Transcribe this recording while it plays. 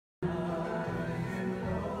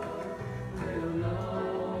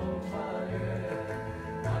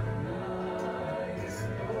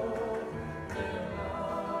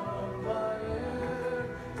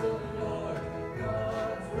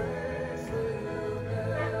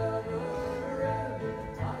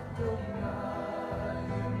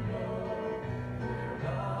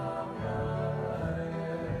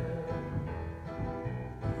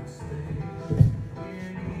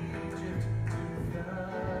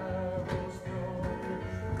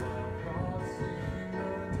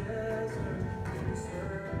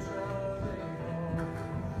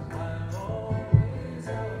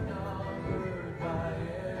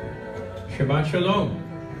Shabbat Shalom.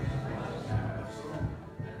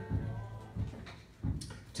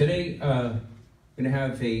 Today, I'm going to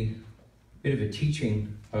have a bit of a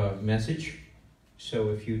teaching message. So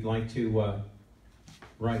if you'd like to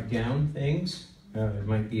write down things, it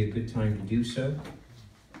might be a good time to do so.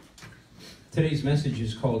 Today's message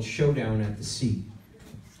is called Showdown at the Sea.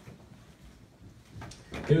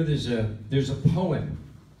 You know, there's a poem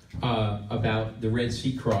about the Red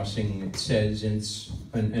Sea crossing. It says, and it's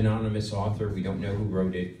an anonymous author, we don't know who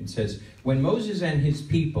wrote it. It says, when Moses and his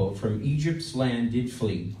people from Egypt's land did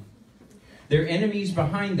flee, their enemies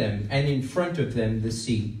behind them and in front of them the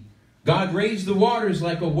sea, God raised the waters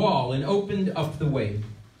like a wall and opened up the way.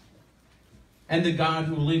 And the God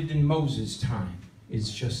who lived in Moses' time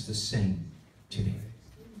is just the same today.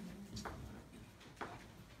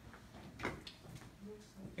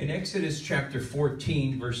 In Exodus chapter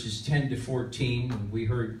 14, verses 10 to 14, we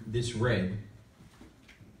heard this read.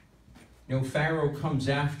 You know, Pharaoh comes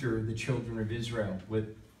after the children of Israel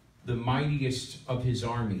with the mightiest of his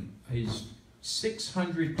army, his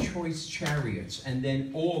 600 choice chariots, and then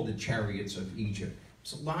all the chariots of Egypt.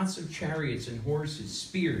 So lots of chariots and horses,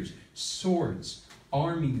 spears, swords,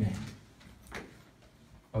 army men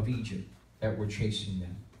of Egypt that were chasing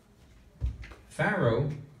them. Pharaoh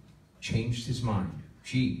changed his mind.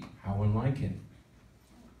 Gee, how unlike him.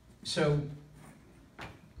 So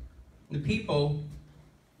the people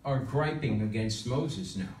are griping against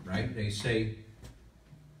Moses now, right? They say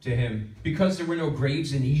to him, because there were no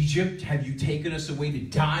graves in Egypt, have you taken us away to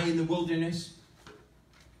die in the wilderness?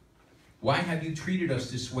 Why have you treated us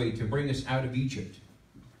this way to bring us out of Egypt?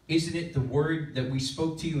 Isn't it the word that we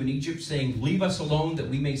spoke to you in Egypt, saying, leave us alone that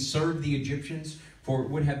we may serve the Egyptians? For it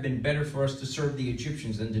would have been better for us to serve the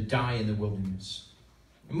Egyptians than to die in the wilderness.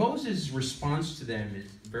 Moses' response to them is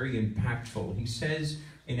very impactful. He says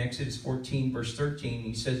in Exodus 14, verse 13,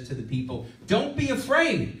 he says to the people, don't be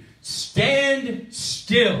afraid. Stand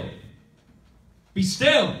still. Be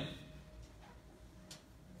still.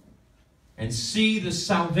 And see the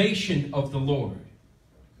salvation of the Lord,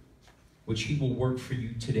 which he will work for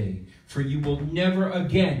you today. For you will never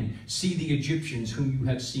again see the Egyptians whom you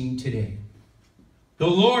have seen today. The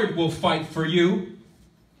Lord will fight for you,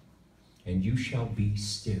 and you shall be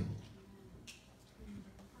still.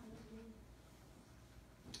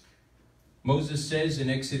 Moses says in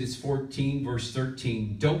Exodus 14, verse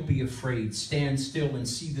 13, don't be afraid, stand still and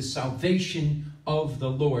see the salvation of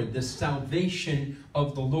the Lord. The salvation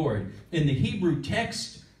of the Lord. In the Hebrew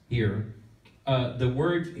text here, the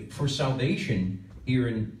word for salvation here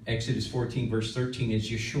in Exodus 14, verse 13 is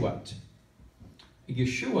Yeshuat.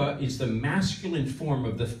 Yeshua is the masculine form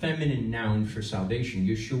of the feminine noun for salvation.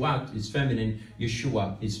 Yeshuat is feminine,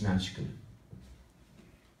 Yeshua is masculine.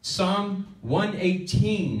 Psalm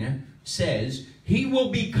 118 says, he will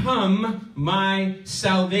become my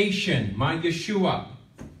salvation, my Yeshua.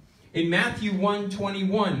 In Matthew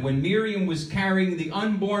 1:21, when Miriam was carrying the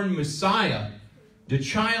unborn Messiah, the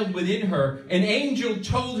child within her, an angel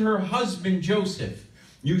told her husband Joseph,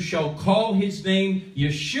 you shall call his name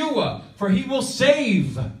Yeshua, for he will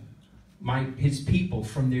save his people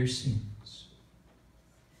from their sins.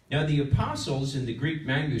 Now the apostles in the Greek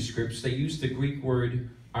manuscripts, they use the Greek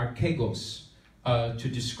word archegos to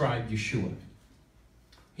describe Yeshua.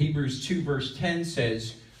 Hebrews 2 verse 10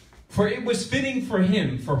 says, for it was fitting for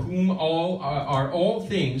him, for whom are all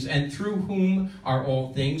things, and through whom are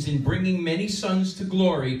all things, in bringing many sons to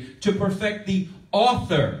glory, to perfect the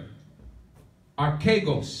author,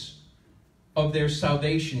 archegos, of their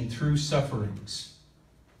salvation through sufferings.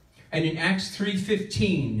 And in Acts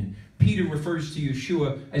 3:15, Peter refers to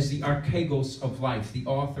Yeshua as the archegos of life, the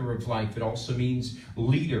author of life. It also means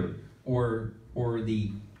leader or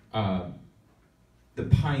the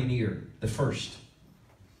pioneer, the first.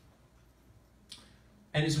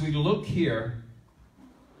 And as we look here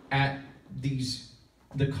at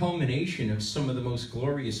the culmination of some of the most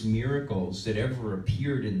glorious miracles that ever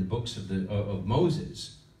appeared in the books of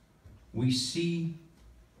Moses, we see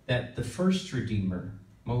that the first Redeemer,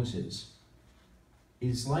 Moses,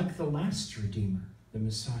 is like the last Redeemer, the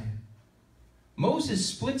Messiah. Moses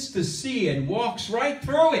splits the sea and walks right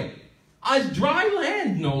through it, on dry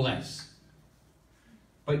land, no less.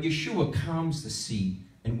 But Yeshua calms the sea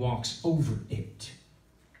and walks over it.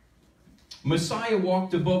 Messiah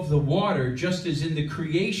walked above the water, just as in the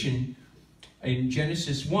creation in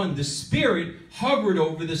Genesis 1, the Spirit hovered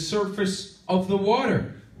over the surface of the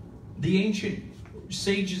water. The ancient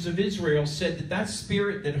sages of Israel said that that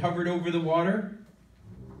Spirit that hovered over the water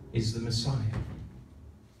is the Messiah.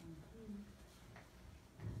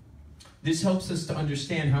 This helps us to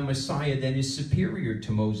understand how Messiah then is superior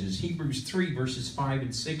to Moses. Hebrews 3 verses 5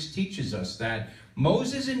 and 6 teaches us that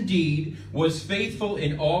Moses indeed was faithful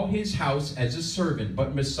in all his house as a servant,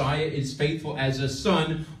 but Messiah is faithful as a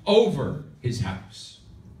son over his house.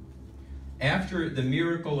 After the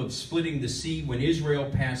miracle of splitting the sea when Israel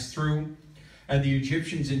passed through and the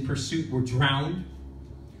Egyptians in pursuit were drowned,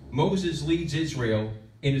 Moses leads Israel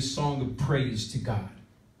in a song of praise to God.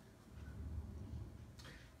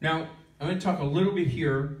 Now, I'm going to talk a little bit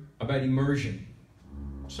here about immersion.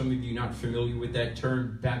 Some of you not familiar with that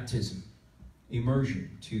term, baptism.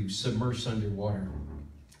 Immersion, to submerge underwater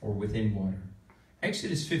or within water.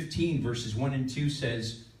 Exodus 15 verses 1 and 2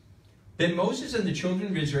 says, Then Moses and the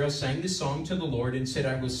children of Israel sang this song to the Lord and said,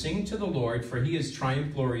 I will sing to the Lord, for he has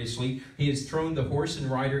triumphed gloriously. He has thrown the horse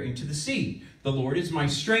and rider into the sea. The Lord is my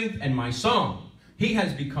strength and my song. He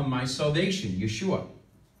has become my salvation, Yeshua.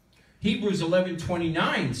 Hebrews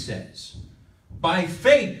 11:29 says, By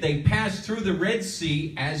faith they passed through the Red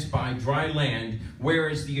Sea as by dry land,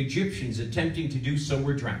 whereas the Egyptians attempting to do so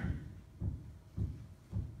were drowned.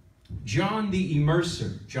 John the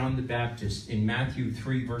Immerser, John the Baptist, in Matthew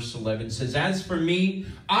 3 verse 11 says, As for me,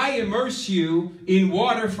 I immerse you in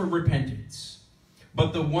water for repentance.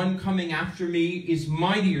 But the one coming after me is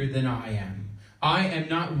mightier than I am. I am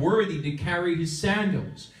not worthy to carry his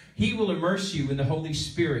sandals. He will immerse you in the Holy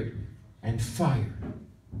Spirit and fire.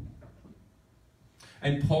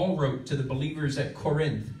 And Paul wrote to the believers at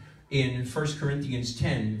Corinth in 1 Corinthians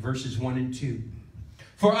 10, verses 1 and 2.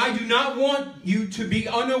 For I do not want you to be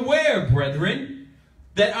unaware, brethren,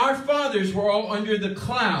 that our fathers were all under the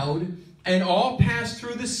cloud, and all passed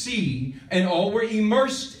through the sea, and all were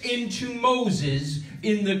immersed into Moses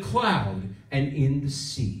in the cloud and in the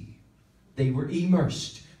sea. They were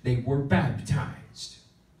immersed. They were baptized.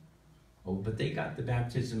 Oh, but they got the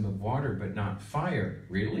baptism of water, but not fire.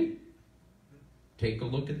 Really? Take a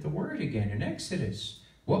look at the word again in Exodus.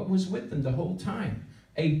 What was with them the whole time?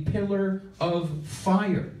 A pillar of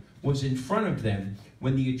fire was in front of them.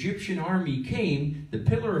 When the Egyptian army came, the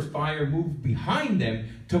pillar of fire moved behind them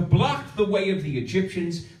to block the way of the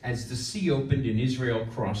Egyptians as the sea opened and Israel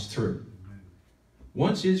crossed through.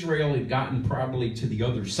 Once Israel had gotten probably to the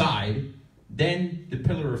other side, then the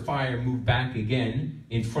pillar of fire moved back again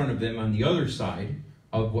in front of them on the other side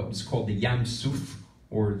of what was called the Yam Suf,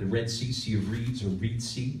 or the Red Sea, Sea of Reeds, or Reed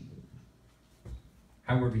Sea.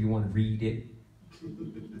 However you want to read it.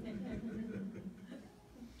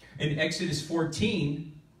 In Exodus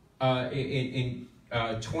 14, in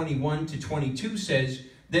 21 to 22 says,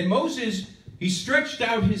 Then Moses, he stretched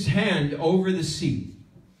out his hand over the sea,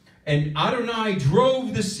 and Adonai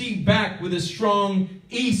drove the sea back with a strong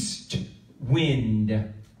east wind,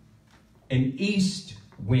 an east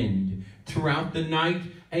wind, throughout the night,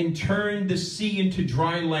 and turned the sea into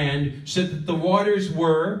dry land, so that the waters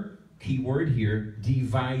were, key word here,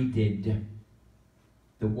 divided.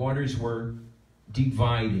 The waters were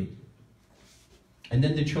divided. And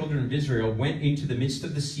then the children of Israel went into the midst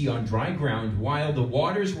of the sea on dry ground, while the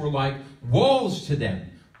waters were like walls to them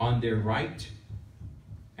on their right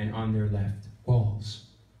and on their left. Walls.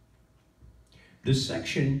 The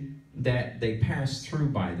section that they passed through,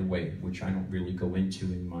 by the way, which I don't really go into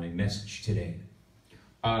in my message today,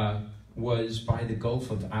 was by the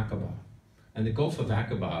Gulf of Aqaba. And the Gulf of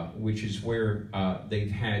Aqaba, which is where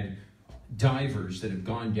they've had divers that have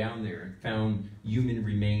gone down there and found human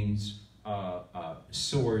remains,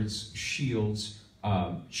 swords, shields,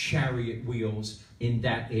 chariot wheels in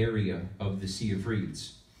that area of the Sea of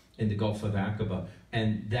Reeds, in the Gulf of Aqaba.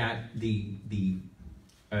 And that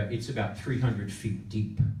it's about 300 feet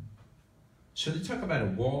deep. So they talk about a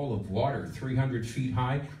wall of water 300 feet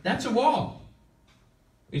high. That's a wall.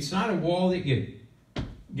 It's not a wall that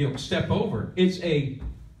you step over. It's a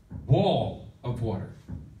wall of water.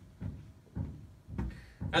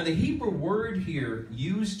 Now the Hebrew word here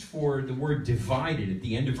used for the word divided at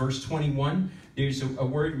the end of verse 21, there's a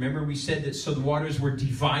word, remember we said that so the waters were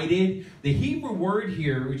divided. The Hebrew word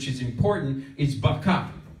here, which is important, is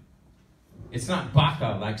baka. It's not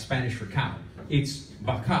baka like Spanish for cow. It's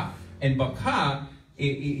baka. And baka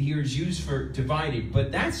here is used for divided,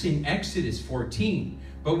 but that's in Exodus 14.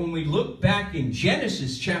 But when we look back in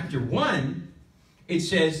Genesis chapter 1, it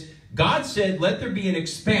says, God said, let there be an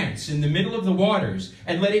expanse in the middle of the waters,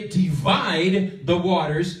 and let it divide the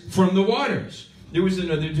waters from the waters. There was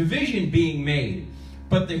another division being made.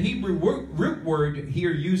 But the Hebrew root word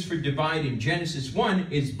here used for divide in Genesis 1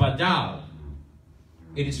 is badal.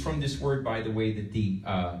 It is from this word, by the way,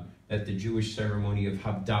 that the Jewish ceremony of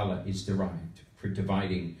Havdalah is derived, for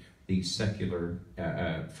dividing the secular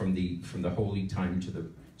from the holy time to the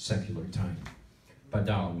secular time.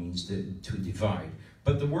 Badal means to divide.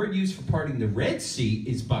 But the word used for parting the Red Sea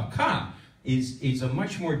is Baka, is a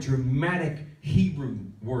much more dramatic Hebrew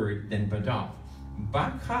word than Badal.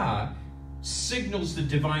 Baka signals the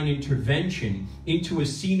divine intervention into a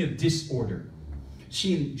scene of disorder.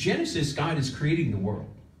 See, in Genesis, God is creating the world.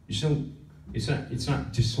 So it's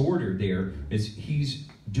not disorder there. He's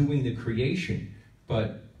doing the creation.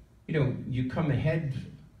 But, you come ahead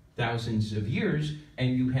thousands of years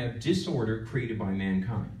and you have disorder created by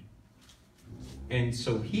mankind. And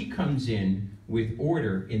so he comes in with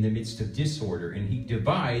order in the midst of disorder, and he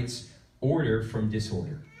divides order from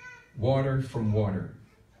disorder, water from water,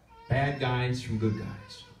 bad guys from good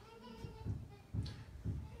guys.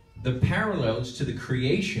 The parallels to the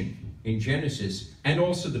creation in Genesis and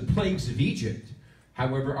also the plagues of Egypt,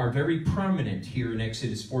 however, are very prominent here in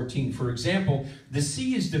Exodus 14. For example, the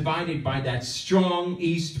sea is divided by that strong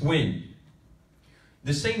east wind.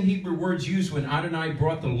 The same Hebrew words used when Adonai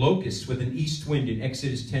brought the locusts with an east wind in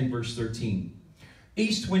Exodus 10, verse 13.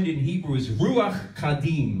 East wind in Hebrew is Ruach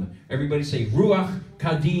Kadim. Everybody say Ruach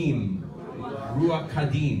Kadim. Ruach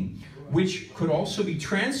Kadim. Which could also be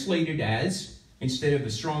translated as, instead of a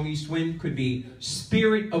strong east wind, could be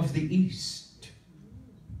spirit of the east.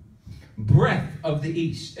 Breath of the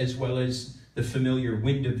east, as well as the familiar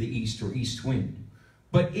wind of the east or east wind.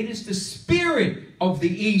 But it is the spirit of the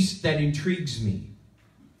east that intrigues me.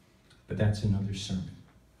 But that's another sermon.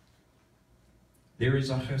 There is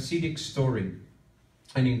a Hasidic story,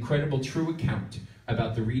 an incredible true account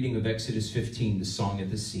about the reading of Exodus 15, the Song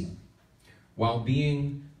at the Sea. While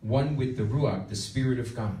being one with the Ruach, the Spirit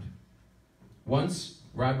of God. Once,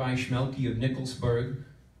 Rabbi Shmelki of Nikolsburg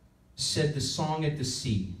said the Song at the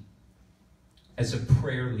Sea as a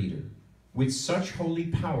prayer leader with such holy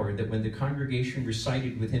power that when the congregation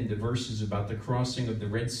recited with him the verses about the crossing of the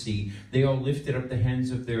Red Sea, they all lifted up the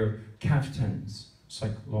hands of their kaftans. It's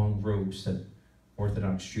like long robes that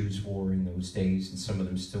Orthodox Jews wore in those days, and some of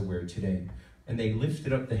them still wear today. And they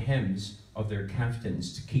lifted up the hems of their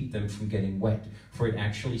kaftans to keep them from getting wet, for it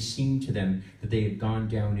actually seemed to them that they had gone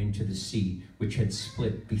down into the sea, which had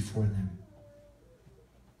split before them.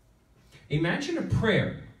 Imagine a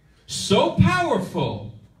prayer so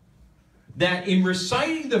powerful that in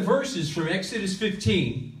reciting the verses from Exodus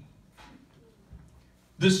 15,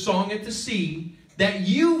 the Song at the Sea, that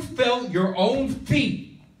you felt your own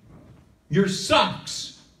feet, your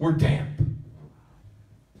socks were damp.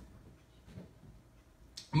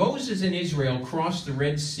 Moses and Israel crossed the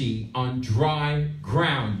Red Sea on dry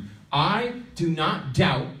ground. I do not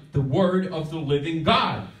doubt the word of the living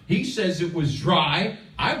God. He says it was dry.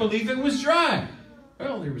 I believe it was dry.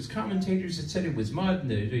 Well, there was commentators that said it was mud, and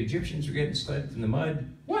the Egyptians were getting stuck in the mud.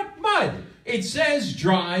 What mud? It says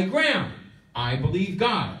dry ground. I believe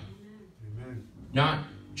God. Amen. Not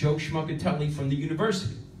Joe Schmuckatelli from the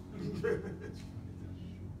university.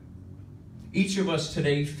 Each of us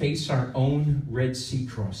today face our own Red Sea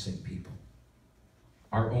crossing, people.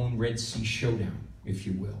 Our own Red Sea Showdown, if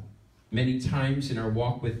you will. Many times in our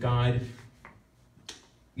walk with God,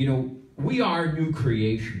 we are new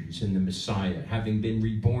creations in the Messiah, having been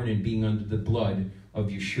reborn and being under the blood of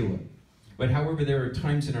Yeshua. But however, there are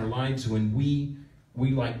times in our lives when we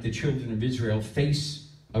like the children of Israel, face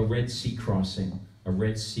a Red Sea crossing, a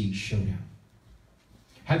Red Sea showdown.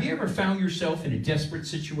 Have you ever found yourself in a desperate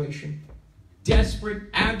situation? Desperate,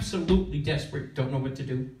 absolutely desperate, don't know what to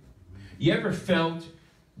do? You ever felt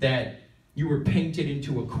that you were painted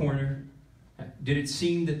into a corner? Did it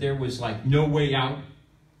seem that there was like no way out?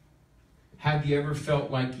 Have you ever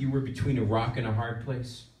felt like you were between a rock and a hard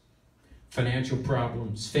place? Financial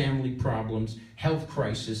problems, family problems, health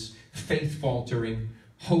crisis, faith faltering,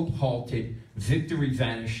 hope halted, victory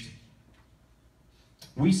vanished.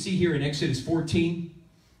 We see here in Exodus 14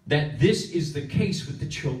 that this is the case with the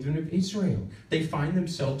children of Israel. They find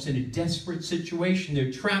themselves in a desperate situation.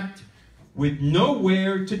 They're trapped with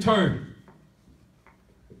nowhere to turn.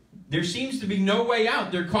 There seems to be no way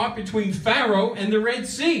out. They're caught between Pharaoh and the Red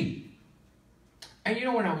Sea.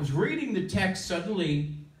 And when I was reading the text,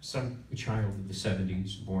 suddenly, a child of the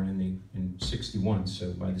 70s, born in 61,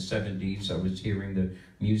 so by the 70s, I was hearing the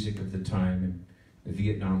music of the time, and the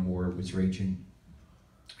Vietnam War was raging.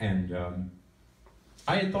 And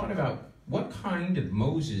I had thought about what kind of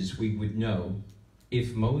Moses we would know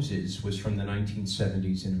if Moses was from the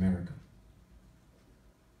 1970s in America.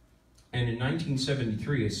 And in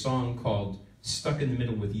 1973, a song called Stuck in the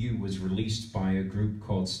Middle with You was released by a group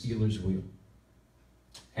called Steelers Wheel.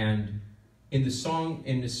 And in the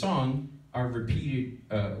song are repeated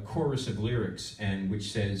a chorus of lyrics, and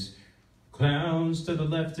which says, clowns to the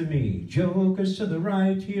left of me, jokers to the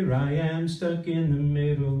right, here I am stuck in the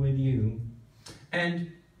middle with you.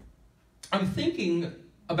 And I'm thinking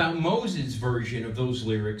about Moses' version of those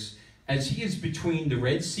lyrics as he is between the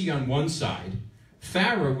Red Sea on one side,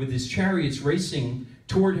 Pharaoh with his chariots racing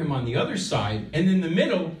toward him on the other side, and in the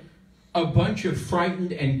middle, a bunch of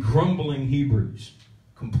frightened and grumbling Hebrews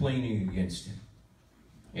complaining against him.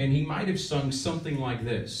 And he might have sung something like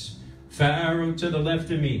this. Pharaoh to the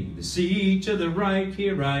left of me, the sea to the right,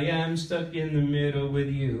 here I am stuck in the middle with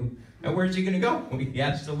you. And where's he going to go? He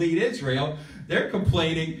has to lead Israel. They're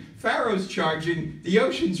complaining. Pharaoh's charging. The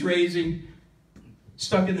ocean's raising.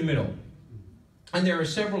 Stuck in the middle. And there are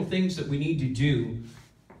several things that we need to do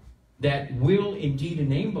that will indeed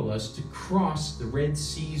enable us to cross the Red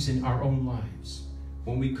Seas in our own lives.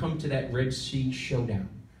 When we come to that Red Sea Showdown,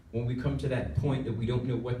 when we come to that point that we don't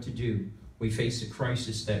know what to do, we face a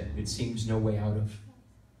crisis that it seems no way out of.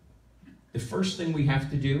 The first thing we have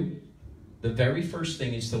to do, the very first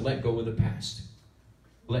thing, is to let go of the past.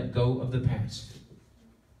 Let go of the past.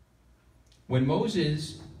 When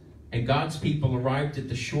Moses and God's people arrived at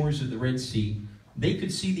the shores of the Red Sea, they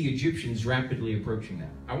could see the Egyptians rapidly approaching them.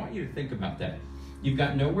 I want you to think about that. You've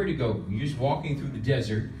got nowhere to go. You're just walking through the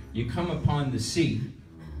desert. You come upon the sea.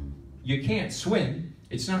 You can't swim.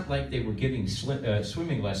 It's not like they were giving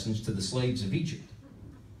swimming lessons to the slaves of Egypt.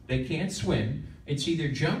 They can't swim. It's either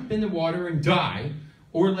jump in the water and die,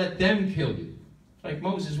 or let them kill you. It's like,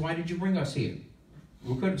 Moses, why did you bring us here?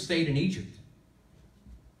 We could have stayed in Egypt.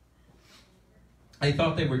 They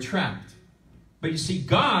thought they were trapped. But you see,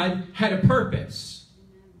 God had a purpose.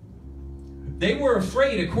 They were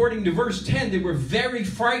afraid. According to verse 10, they were very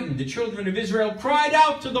frightened. The children of Israel cried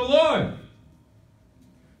out to the Lord.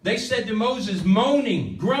 They said to Moses,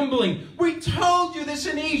 moaning, grumbling, we told you this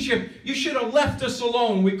in Egypt. You should have left us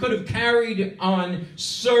alone. We could have carried on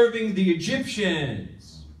serving the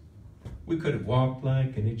Egyptians. We could have walked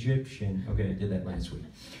like an Egyptian. Okay, I did that last week.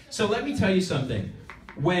 So let me tell you something.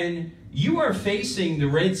 When you are facing the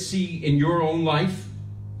Red Sea in your own life,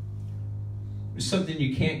 it's something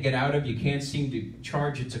you can't get out of, you can't seem to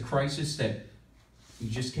charge, it's a crisis that you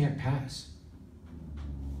just can't pass.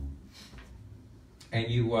 And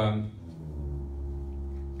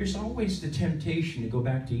there's always the temptation to go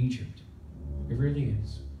back to Egypt. It really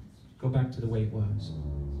is. Go back to the way it was.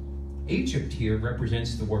 Egypt here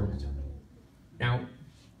represents the world. Now,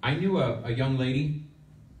 I knew a young lady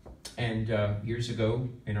and years ago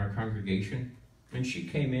in our congregation, and she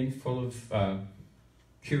came in full of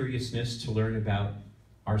curiousness to learn about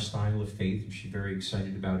our style of faith. She's very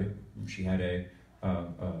excited about it. She had a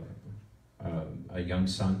young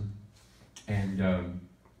son, and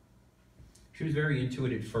she was very into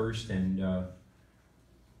it at first, and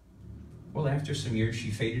well, after some years she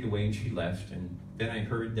faded away and she left, and then I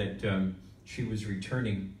heard that she was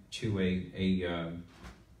returning to a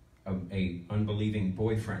unbelieving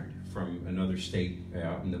boyfriend from another state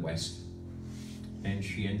out in the West. And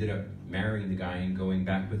she ended up marrying the guy and going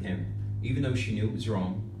back with him, even though she knew it was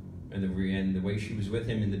wrong, and the way she was with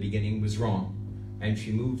him in the beginning was wrong. And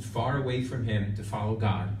she moved far away from him to follow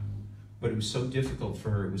God. But it was so difficult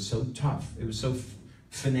for her. It was so tough. It was so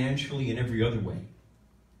financially and every other way.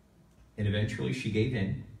 And eventually she gave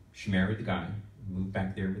in. She married the guy, moved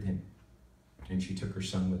back there with him. And she took her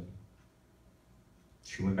son with her.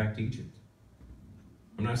 She went back to Egypt.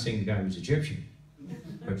 I'm not saying the guy was Egyptian,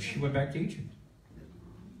 but she went back to Egypt.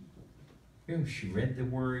 You know, she read the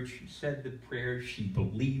word, she said the prayer, she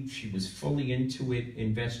believed, she was fully into it,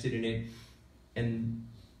 invested in it.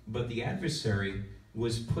 But the adversary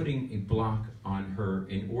was putting a block on her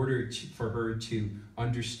in order for her to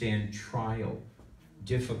understand trial,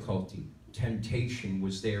 difficulty, temptation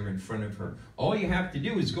was there in front of her. All you have to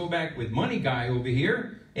do is go back with money guy over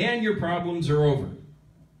here, and your problems are over.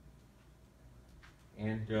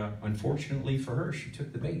 And unfortunately for her, she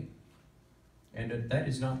took the bait. And that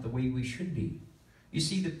is not the way we should be. You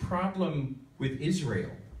see, the problem with Israel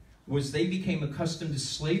was they became accustomed to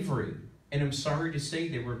slavery. And I'm sorry to say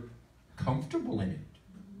they were comfortable in it.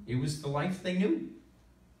 It was the life they knew.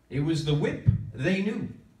 It was the whip they knew.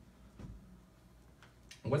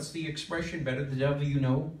 What's the expression? Better the devil you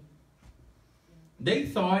know? They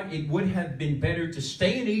thought it would have been better to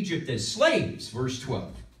stay in Egypt as slaves, verse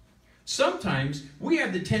 12. Sometimes we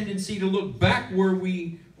have the tendency to look back when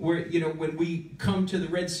we come to the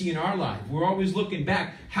Red Sea in our life. We're always looking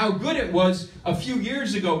back. How good it was a few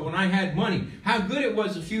years ago when I had money. How good it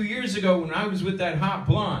was a few years ago when I was with that hot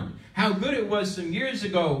blonde. How good it was some years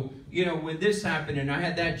ago, when this happened and I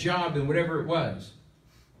had that job and whatever it was.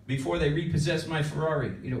 Before they repossessed my Ferrari,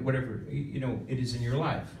 whatever, it is in your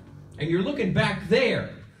life. And you're looking back there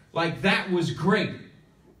like that was great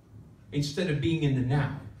instead of being in the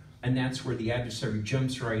now. And that's where the adversary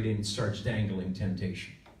jumps right in and starts dangling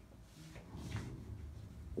temptation.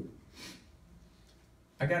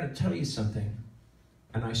 I got to tell you something,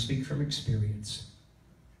 and I speak from experience.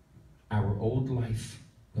 Our old life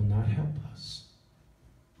will not help us.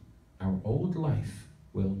 Our old life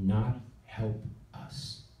will not help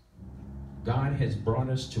us. God has brought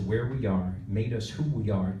us to where we are, made us who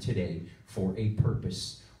we are today for a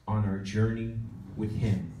purpose on our journey with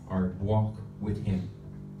Him, our walk with Him.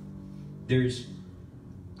 There's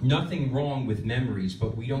nothing wrong with memories,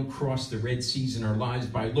 but we don't cross the Red Seas in our lives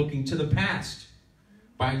by looking to the past,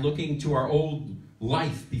 by looking to our old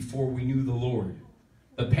life before we knew the Lord.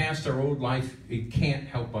 The past, our old life, it can't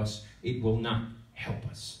help us. It will not help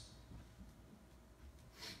us.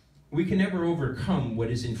 We can never overcome what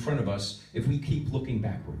is in front of us if we keep looking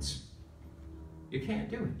backwards. You can't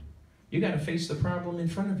do it. You got to face the problem in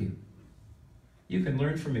front of you. You can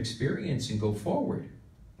learn from experience and go forward.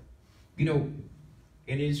 You know,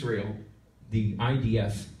 in Israel, the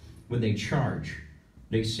IDF, when they charge,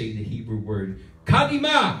 they say the Hebrew word,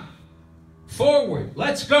 Kadima, forward,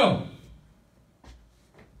 let's go.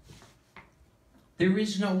 There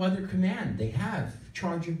is no other command they have,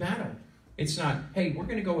 charge in battle. It's not, hey, we're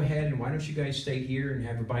going to go ahead and why don't you guys stay here and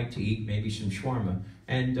have a bite to eat, maybe some shawarma,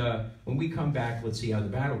 and when we come back, let's see how the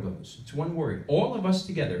battle goes. It's one word. All of us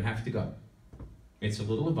together have to go. It's a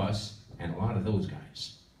little of us and a lot of those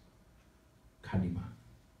guys. Kadima.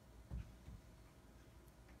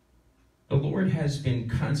 The Lord has been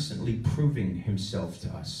constantly proving Himself to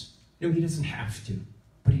us. You know, He doesn't have to,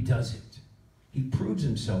 but He does it. He proves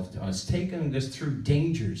Himself to us, taking us through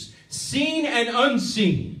dangers, seen and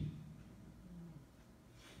unseen.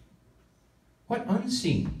 What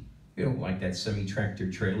unseen? You know, like that semi-tractor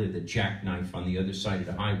trailer, the jackknife on the other side of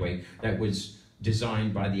the highway that was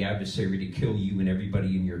designed by the adversary to kill you and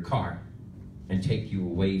everybody in your car and take you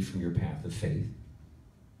away from your path of faith.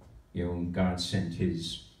 You know, God sent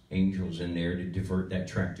His angels in there to divert that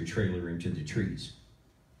tractor trailer into the trees.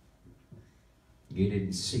 You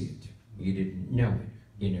didn't see it. You didn't know it.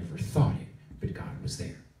 You never thought it, but God was there.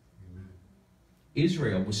 Amen.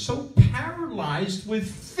 Israel was so paralyzed with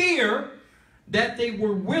fear that they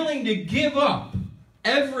were willing to give up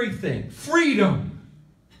everything, freedom,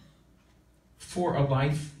 for a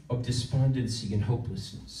life of despondency and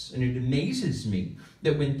hopelessness. And it amazes me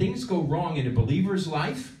that when things go wrong in a believer's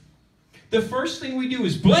life, the first thing we do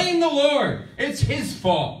is blame the Lord. It's His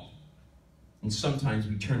fault. And sometimes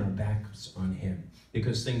we turn our backs on Him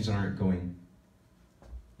because things aren't going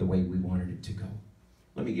the way we wanted it to go.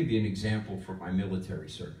 Let me give you an example for my military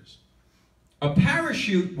service. A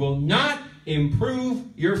parachute will not improve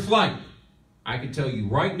your flight. I can tell you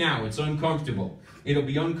right now, it's uncomfortable. It'll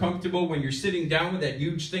be uncomfortable when you're sitting down with that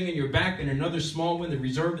huge thing in your back and another small one, the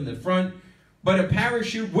reserve in the front. But a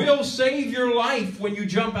parachute will save your life when you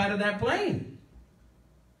jump out of that plane.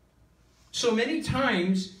 So many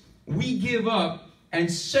times we give up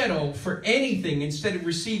and settle for anything instead of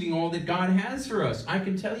receiving all that God has for us. I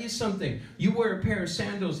can tell you something. You wear a pair of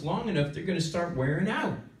sandals long enough, they're going to start wearing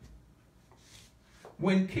out.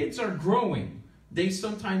 When kids are growing, they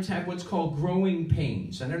sometimes have what's called growing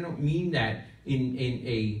pains. And I don't mean that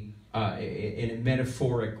in a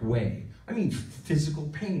metaphoric way. I mean physical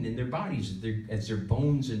pain in their bodies as their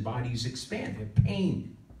bones and bodies expand. They have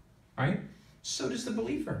pain, right? So does the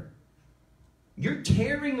believer. You're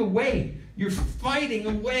tearing away. You're fighting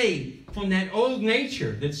away from that old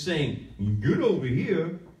nature that's saying, get over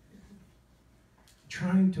here.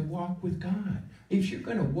 Trying to walk with God. If you're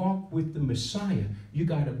going to walk with the Messiah, you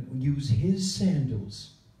got to use His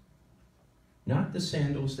sandals. Not the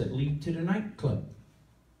sandals that lead to the nightclub.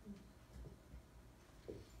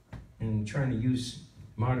 And I'm trying to use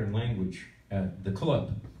modern language, the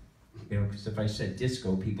club. You know, because if I said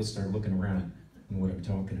disco, people start looking around and what I'm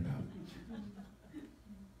talking about.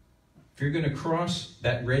 If you're going to cross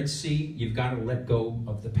that Red Sea, you've got to let go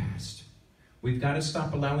of the past. We've got to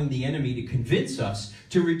stop allowing the enemy to convince us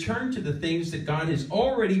to return to the things that God has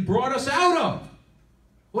already brought us out of.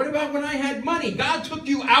 What about when I had money? God took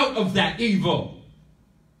you out of that evil.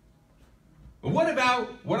 What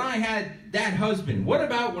about when I had that husband? What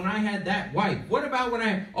about when I had that wife? What about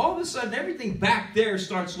when all of a sudden everything back there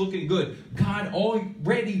starts looking good? God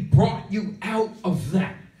already brought you out of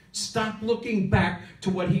that. Stop looking back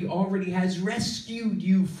to what He already has rescued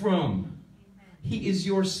you from. He is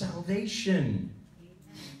your salvation.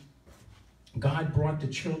 God brought the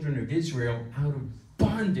children of Israel out of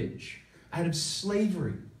bondage, out of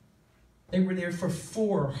slavery. They were there for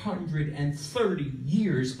 430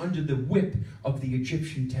 years under the whip of the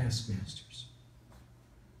Egyptian taskmasters.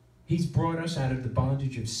 He's brought us out of the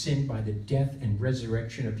bondage of sin by the death and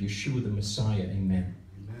resurrection of Yeshua the Messiah. Amen.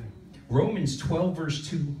 Amen. Romans 12 verse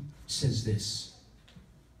 2 says this.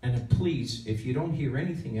 And please, if you don't hear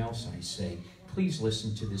anything else I say, please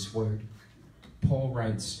listen to this word. Paul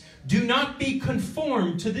writes, do not be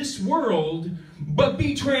conformed to this world, but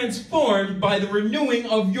be transformed by the renewing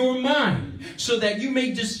of your mind, so that you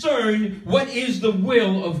may discern what is the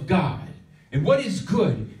will of God, and what is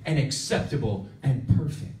good and acceptable and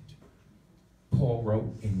perfect. Paul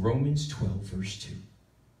wrote in Romans 12, verse 2.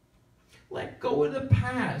 Let go of the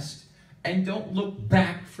past and don't look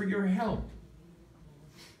back for your help.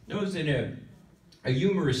 There was a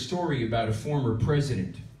humorous story about a former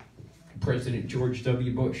president, President George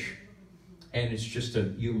W. Bush. And it's just a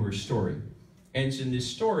humorous story. And it's in this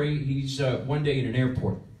story, he's one day in an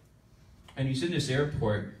airport. And he's in this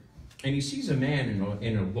airport, and he sees a man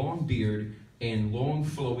in a long beard and long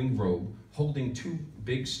flowing robe holding two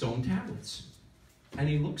big stone tablets. And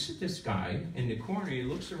he looks at this guy in the corner, he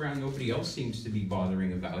looks around, nobody else seems to be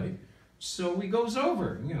bothering about it. So he goes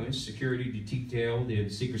over, his security detail, the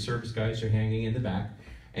Secret Service guys are hanging in the back.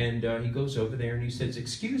 And he goes over there and he says,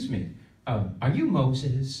 excuse me, are you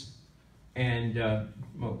Moses? And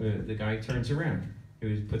the guy turns around.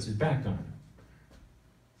 He puts his back on.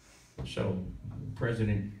 So the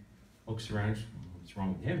president looks around. What's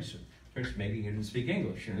wrong with him? So maybe he didn't speak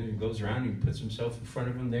English. And he goes around and he puts himself in front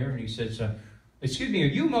of him there. And he says, excuse me, are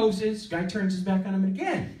you Moses? Guy turns his back on him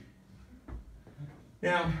again.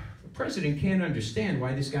 Now, the president can't understand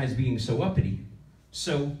why this guy's being so uppity.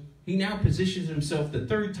 So he now positions himself the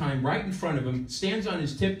third time right in front of him, stands on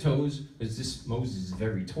his tiptoes, because this Moses is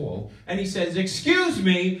very tall, and he says, excuse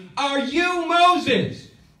me, are you Moses?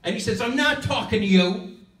 And he says, I'm not talking to you.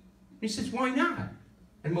 And he says, why not?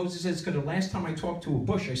 And Moses says, because the last time I talked to a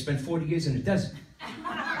bush, I spent 40 years in the desert.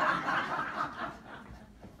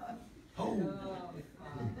 Oh.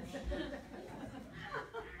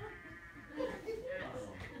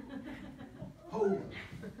 Oh.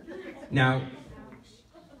 Now,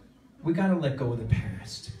 we got to let go of the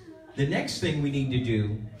past. The next thing we need to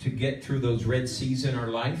do to get through those Red Seas in our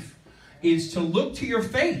life is to look to your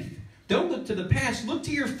faith. Don't look to the past. Look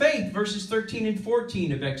to your faith. Verses 13 and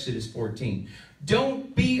 14 of Exodus 14.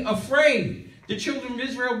 Don't be afraid. The children of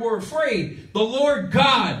Israel were afraid. The Lord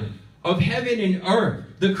God of heaven and earth,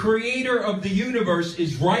 the creator of the universe,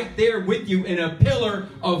 is right there with you in a pillar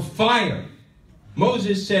of fire.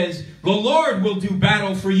 Moses says, the Lord will do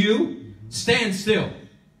battle for you. Stand still.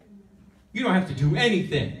 You don't have to do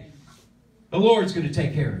anything. The Lord's going to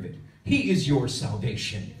take care of it. He is your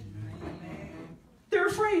salvation. They're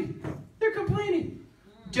afraid. They're complaining.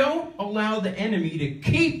 Don't allow the enemy to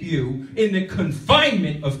keep you in the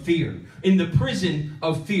confinement of fear, in the prison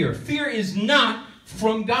of fear. Fear is not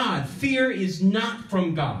from God. Fear is not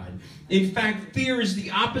from God. In fact, fear is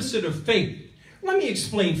the opposite of faith. Let me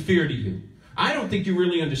explain fear to you. I don't think you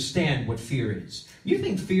really understand what fear is. You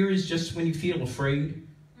think fear is just when you feel afraid?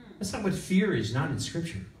 That's not what fear is, not in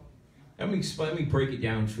Scripture. Let me break it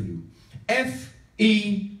down for you. F-E-A-R.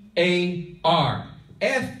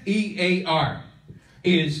 F-E-A-R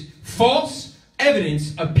is false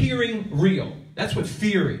evidence appearing real. That's what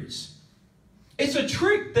fear is. It's a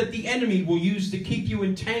trick that the enemy will use to keep you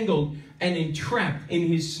entangled and entrapped in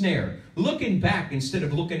his snare, looking back instead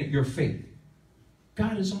of looking at your faith.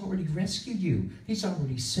 God has already rescued you. He's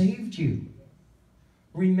already saved you.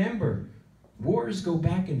 Remember, wars go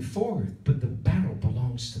back and forth, but the battle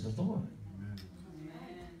belongs to the Lord. Amen.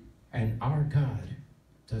 And our God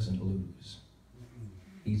doesn't lose.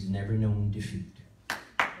 He's never known defeat.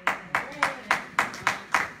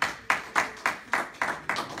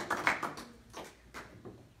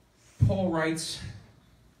 Paul writes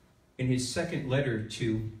in his second letter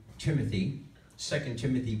to Timothy, 2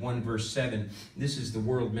 Timothy 1 verse 7. This is the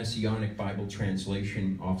World Messianic Bible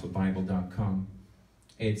translation off of Bible.com.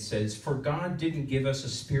 It says, for God didn't give us a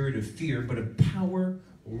spirit of fear, but of power,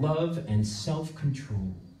 love, and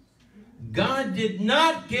self-control. God did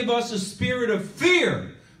not give us a spirit of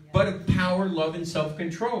fear, but of power, love, and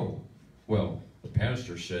self-control. Well, the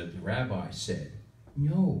pastor said, the rabbi said.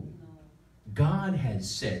 No. God has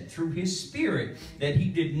said through his Spirit that he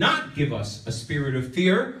did not give us a spirit of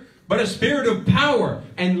fear, but a spirit of power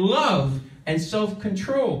and love and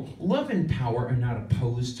self-control. Love and power are not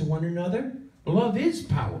opposed to one another. Love is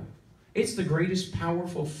power. It's the greatest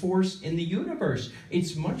powerful force in the universe.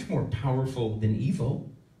 It's much more powerful than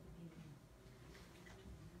evil.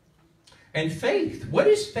 And faith. What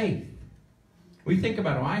is faith? We think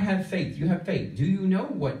about, oh, I have faith. You have faith. Do you know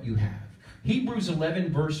what you have? Hebrews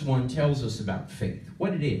 11 verse 1 tells us about faith.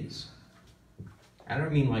 What it is. I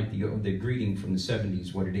don't mean like the greeting from the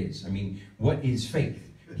 70s, what it is. I mean, what is faith?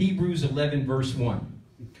 Hebrews 11, verse 1.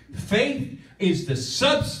 Faith is the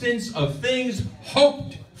substance of things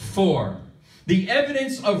hoped for, the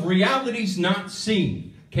evidence of realities not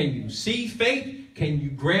seen. Can you see faith? Can you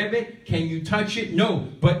grab it? Can you touch it? No,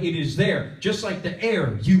 but it is there, just like the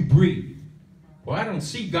air you breathe. Well, I don't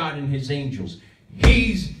see God and his angels.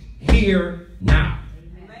 He's here now.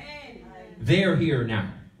 Amen. They're here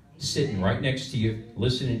now, sitting right next to you,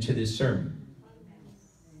 listening to this sermon.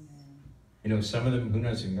 You know, some of them, who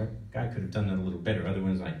knows, God could have done that a little better. Other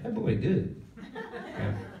ones like, that boy good.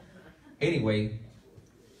 Yeah. Anyway,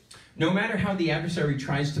 no matter how the adversary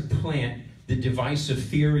tries to plant the device of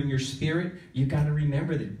fear in your spirit, you got to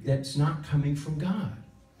remember that that's not coming from God.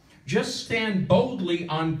 Just stand boldly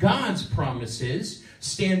on God's promises,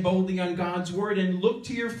 stand boldly on God's word, and look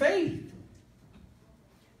to your faith.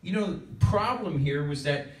 You know, the problem here was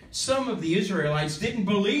that some of the Israelites didn't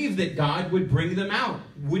believe that God would bring them out,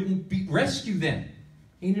 wouldn't rescue them.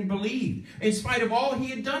 He didn't believe, in spite of all he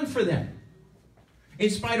had done for them, in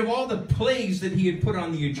spite of all the plagues that he had put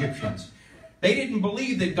on the Egyptians. They didn't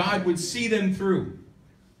believe that God would see them through.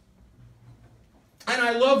 And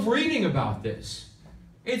I love reading about this.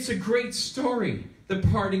 It's a great story. The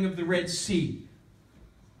parting of the Red Sea.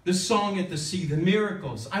 The song at the sea. The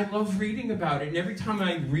miracles. I love reading about it. And every time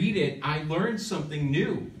I read it, I learn something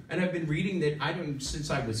new. And I've been reading that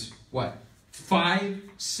since I was, 5,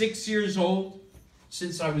 6 years old?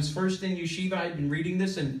 Since I was first in yeshiva, I've been reading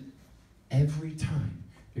this. And every time,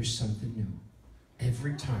 there's something new.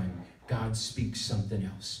 Every time, God speaks something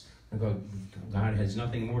else. I go, God has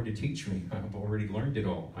nothing more to teach me. I've already learned it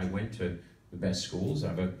all. I went to the best schools.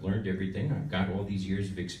 I've learned everything. I've got all these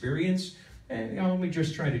years of experience. And let me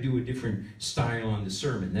just try to do a different style on the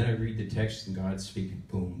sermon. Then I read the text and God's speaking.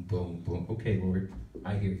 Boom, boom, boom. Okay, Lord,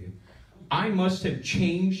 I hear you. I must have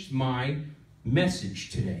changed my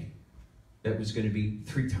message today. That was going to be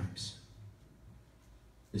 3 times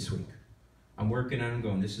this week. I'm working on it. I'm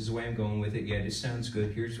going, this is the way I'm going with it. Yeah, this sounds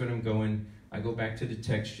good. Here's what I'm going. I go back to the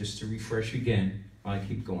text just to refresh again. I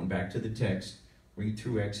keep going back to the text. Read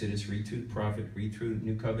through Exodus, read through the prophet, read through the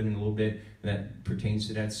New Covenant a little bit that pertains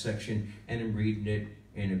to that section, and I'm reading it,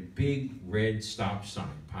 and a big red stop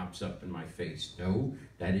sign pops up in my face. No,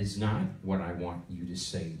 that is not what I want you to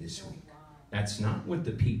say this week. That's not what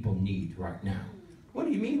the people need right now. What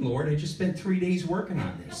do you mean, Lord? I just spent 3 days working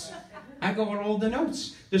on this. I go on all the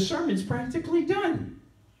notes. The sermon's practically done.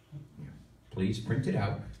 Please print it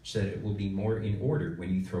out so that it will be more in order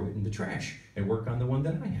when you throw it in the trash and work on the one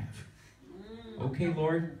that I have. Okay,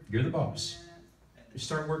 Lord, you're the boss.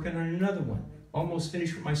 Start working on another one. Almost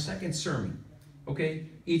finished with my 2nd sermon. Okay,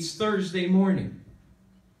 it's Thursday morning.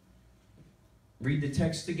 Read the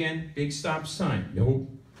text again. Big stop sign. Nope.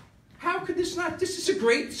 How could this not? This is a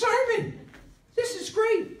great sermon. This is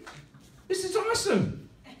great. This is awesome.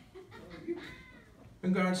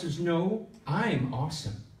 And God says, no, I'm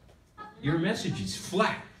awesome. Your message is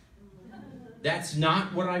flat. That's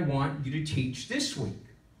not what I want you to teach this week.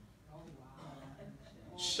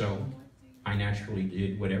 So I naturally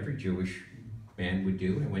did what every Jewish man would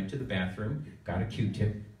do. I went to the bathroom, got a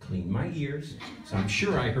Q-tip, cleaned my ears. So I'm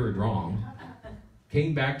sure I heard wrong.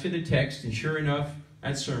 Came back to the text, and sure enough,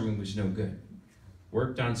 that sermon was no good.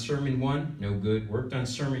 Worked on sermon 1, no good. Worked on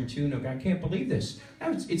sermon 2, no good. I can't believe this.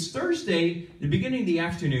 It's Thursday, the beginning of the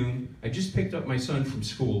afternoon. I just picked up my son from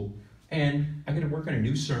school, and I'm going to work on a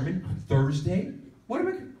new sermon on Thursday? What am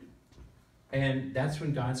I going to... And that's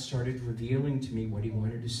when God started revealing to me what he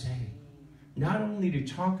wanted to say. Not only to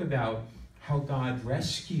talk about how God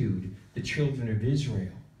rescued the children of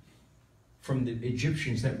Israel from the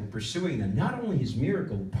Egyptians that were pursuing them. Not only his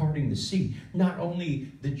miracle parting the sea, not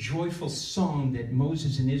only the joyful song that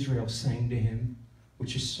Moses and Israel sang to him,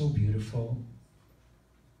 which is so beautiful,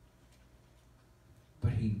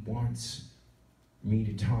 but he wants me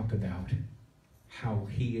to talk about how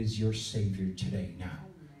he is your Savior today now.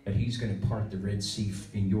 That he's going to part the Red Sea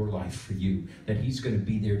in your life for you. That he's going to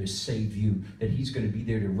be there to save you. That he's going to be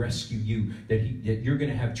there to rescue you. That you're going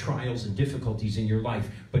to have trials and difficulties in your life,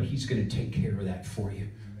 but he's going to take care of that for you.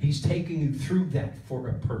 He's taking you through that for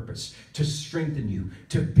a purpose, to strengthen you,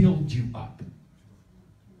 to build you up.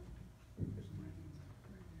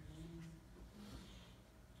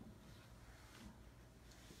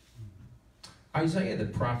 Isaiah the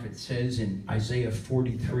prophet says in Isaiah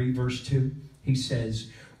 43 verse 2, he says,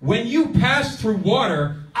 when you pass through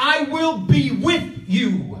water, I will be with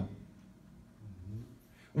you.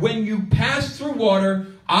 When you pass through water,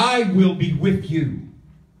 I will be with you.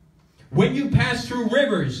 When you pass through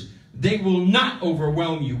rivers, they will not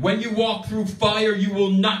overwhelm you. When you walk through fire, you will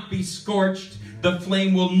not be scorched. The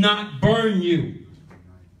flame will not burn you.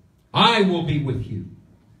 I will be with you.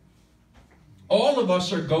 All of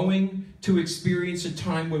us are going to experience a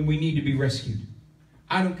time when we need to be rescued.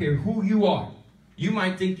 I don't care who you are. You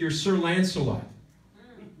might think you're Sir Lancelot,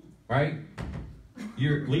 right?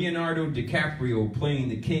 You're Leonardo DiCaprio playing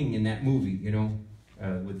the king in that movie, you know,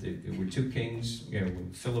 with there were two kings, you know,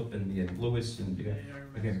 with Philip and Louis and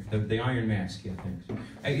the Iron Mask. Yeah, thanks.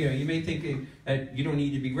 You know, you may think that you don't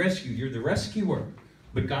need to be rescued. You're the rescuer,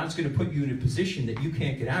 but God's going to put you in a position that you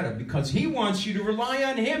can't get out of because He wants you to rely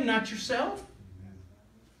on Him, not yourself.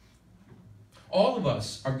 All of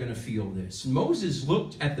us are going to feel this. Moses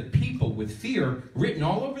looked at the people with fear written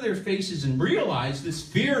all over their faces and realized this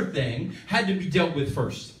fear thing had to be dealt with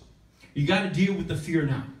first. You got to deal with the fear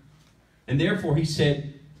now. And therefore he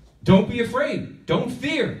said, don't be afraid. Don't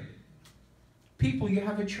fear. People, you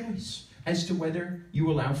have a choice as to whether you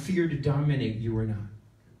allow fear to dominate you or not.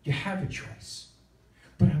 You have a choice.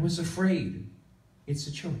 But I was afraid. It's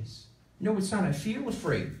a choice. No, it's not. I feel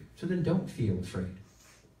afraid. So then don't feel afraid.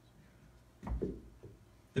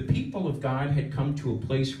 The people of God had come to a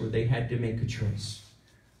place where they had to make a choice.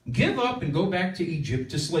 Give up and go back to Egypt,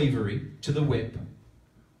 to slavery, to the whip,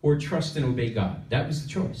 or trust and obey God. That was the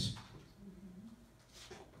choice.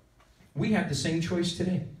 We have the same choice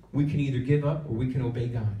today. We can either give up or we can obey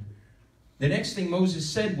God. The next thing Moses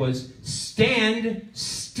said was, stand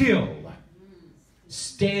still.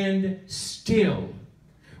 Stand still.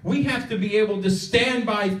 We have to be able to stand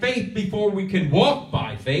by faith before we can walk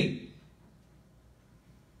by faith.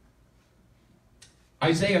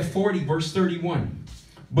 Isaiah 40, verse 31.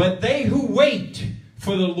 But they who wait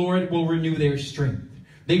for the Lord will renew their strength.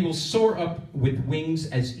 They will soar up with wings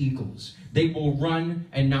as eagles. They will run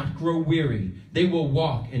and not grow weary. They will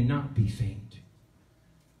walk and not be faint.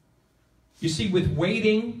 You see, with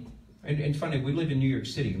waiting, and funny, we live in New York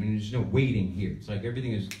City. I mean, there's no waiting here. It's like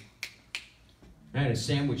everything is... I had a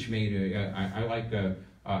sandwich made.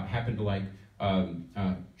 I happen to like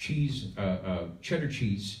cheese, cheddar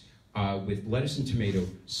cheese, with lettuce and tomato,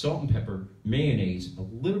 salt and pepper, mayonnaise, a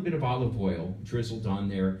little bit of olive oil drizzled on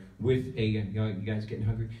there with a, you guys getting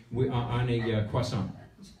hungry? On a croissant.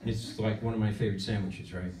 It's like one of my favorite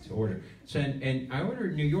sandwiches, right, to order. So, and I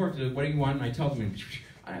ordered in New York, what do you want? And I tell them,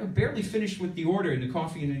 I barely finished with the order and the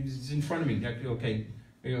coffee and it's in front of me. Okay,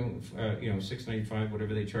 $6.95,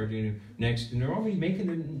 whatever they charge you next. And they're already making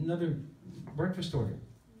another breakfast order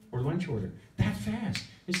or lunch order. That fast.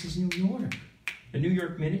 This is New York. A New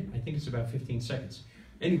York minute, I think it's about 15 seconds.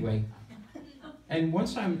 Anyway, and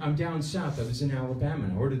once I'm down south, I was in Alabama,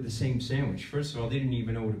 and I ordered the same sandwich. First of all, they didn't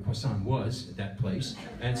even know what a croissant was at that place.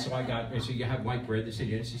 And so so you have white bread. They said,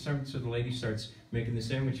 yes. So the lady starts making the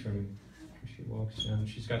sandwich for me. She walks down.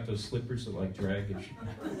 She's got those slippers that like drag it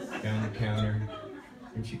down the counter.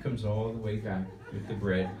 And she comes all the way back with the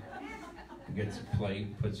bread. Gets a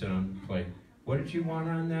plate, puts it on the plate. What did you want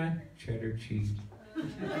on that? Cheddar cheese.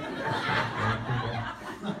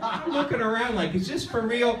 I'm looking around like, is this for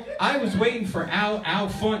real? I was waiting for Al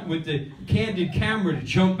Funt with the candid camera to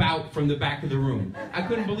jump out from the back of the room. I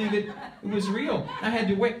couldn't believe it was real. I had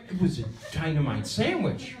to wait. It was a dynamite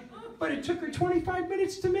sandwich. But it took her 25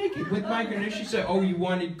 minutes to make it with my goodness. She said, oh, you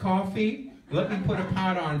wanted coffee? Let me put a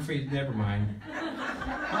pot on for you. Never mind.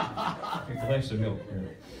 A glass of milk.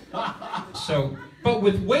 So, but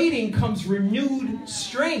with waiting comes renewed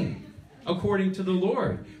strength. According to the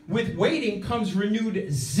Lord. With waiting comes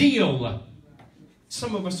renewed zeal.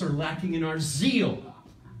 Some of us are lacking in our zeal.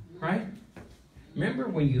 Right? Remember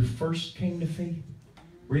when you first came to faith?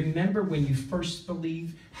 Remember when you first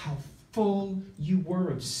believed how full you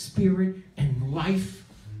were of spirit and life?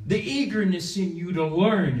 The eagerness in you to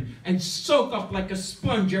learn and soak up like a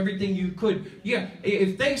sponge everything you could. Yeah,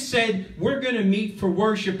 if they said, we're going to meet for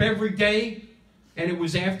worship every day, and it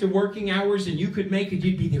was after working hours and you could make it,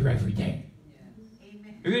 you'd be there every day.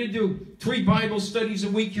 Amen. You're going to do 3 Bible studies a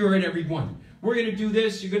week, you're at every one. We're going to do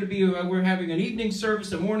this, you're going to be, we're having an evening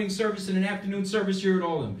service, a morning service, and an afternoon service, you're at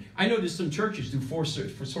all of them. I know there's some churches do 4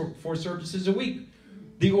 services a week.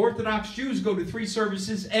 The Orthodox Jews go to 3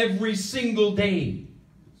 services every single day.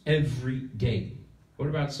 Every day. What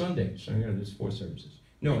about Sunday? So, there's 4 services.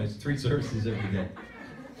 No, it's 3 services every day.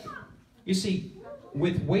 You see,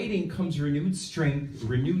 with waiting comes renewed strength,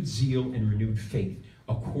 renewed zeal, and renewed faith.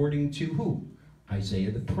 According to who?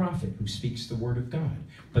 Isaiah the prophet, who speaks the word of God.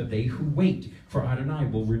 But they who wait for Adonai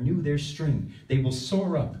will renew their strength. They will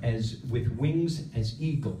soar up as with wings as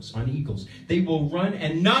eagles, on eagles. They will run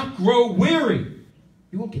and not grow weary.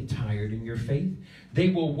 You won't get tired in your faith. They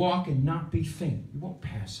will walk and not be faint. You won't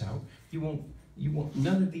pass out. You won't.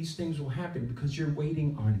 None of these things will happen because you're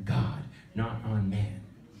waiting on God, not on man.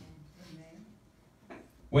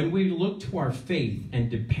 When we look to our faith and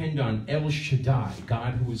depend on El Shaddai,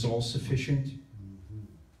 God who is all sufficient,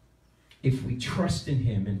 if we trust in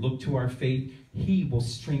him and look to our faith, he will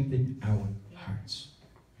strengthen our hearts.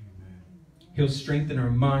 He'll strengthen our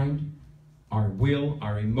mind, our will,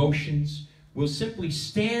 our emotions. We'll simply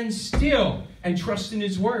stand still and trust in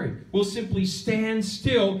his word. We'll simply stand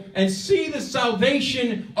still and see the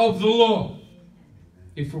salvation of the Lord.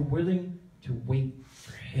 If we're willing to wait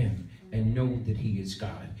for him and know that he is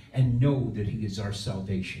God and know that he is our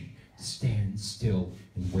salvation, stand still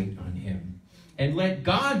and wait on him. And let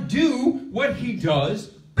God do what he does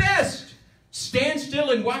best. Stand still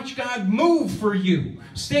and watch God move for you.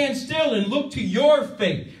 Stand still and look to your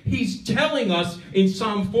faith. He's telling us in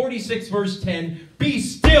Psalm 46 verse 10, be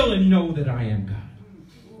still and know that I am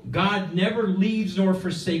God. God never leaves nor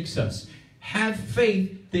forsakes us. Have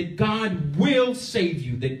faith that God will save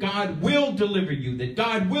you, that God will deliver you, that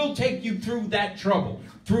God will take you through that trouble,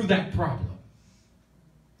 through that problem.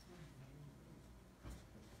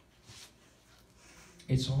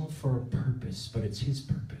 It's all for a purpose, but it's his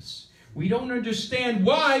purpose. We don't understand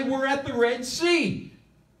why we're at the Red Sea.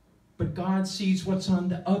 But God sees what's on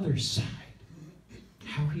the other side.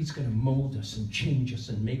 How he's going to mold us and change us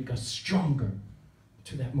and make us stronger.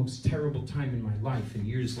 To that most terrible time in my life. And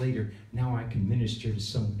years later, now I can minister to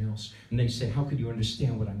someone else. And they say, how could you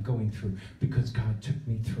understand what I'm going through? Because God took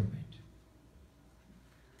me through it.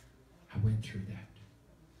 I went through that.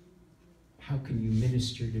 How can you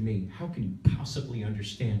minister to me? How can you possibly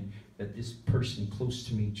understand that this person close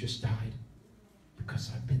to me just died?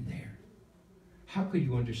 Because I've been there. How could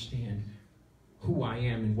you understand who I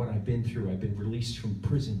am and what I've been through? I've been released from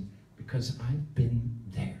prison because I've been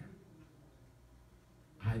there.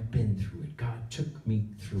 I've been through it. God took me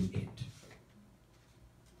through it.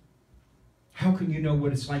 How can you know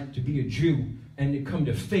what it's like to be a Jew and to come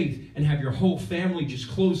to faith and have your whole family just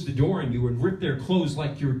close the door on you and rip their clothes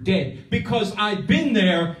like you're dead? Because I've been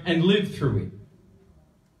there and lived through it.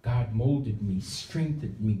 God molded me,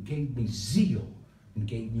 strengthened me, gave me zeal, and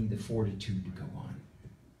gave me the fortitude to go on.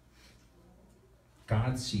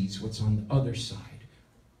 God sees what's on the other side.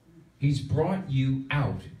 He's brought you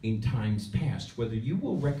out in times past, whether you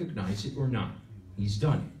will recognize it or not. He's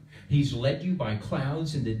done it. He's led you by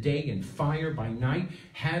clouds in the day and fire by night.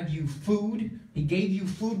 Have you food? He gave you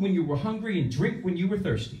food when you were hungry and drink when you were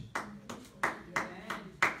thirsty.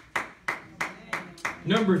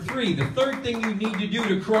 Number 3, the third thing you need to do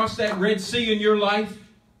to cross that Red Sea in your life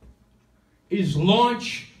is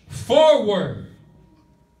launch forward.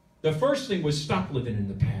 The first thing was stop living in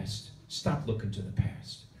the past. Stop looking to the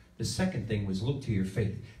past. The second thing was look to your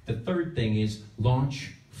faith. The third thing is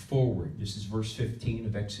launch forward. This is verse 15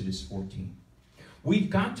 of Exodus 14. We've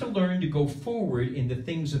got to learn to go forward in the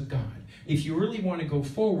things of God. If you really want to go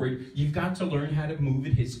forward, you've got to learn how to move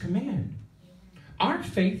at his command. Our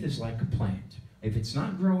faith is like a plant. If it's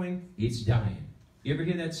not growing, it's dying. You ever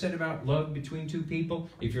hear that said about love between two people?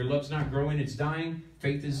 If your love's not growing, it's dying.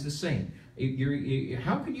 Faith is the same.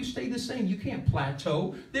 How can you stay the same? You can't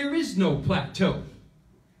plateau. There is no plateau.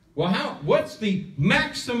 Well, what's the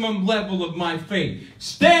maximum level of my faith?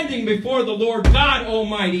 Standing before the Lord God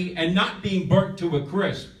Almighty and not being burnt to a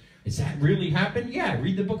crisp. Does that really happen? Yeah,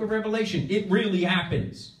 read the book of Revelation. It really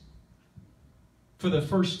happens. For the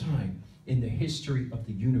first time in the history of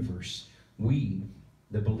the universe, we,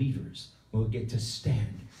 the believers, will get to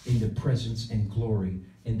stand in the presence and glory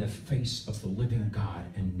in the face of the living God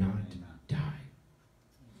and not die.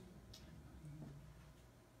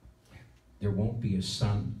 There won't be a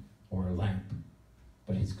sun or a lamp,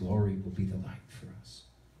 but his glory will be the light for us.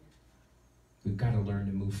 We've got to learn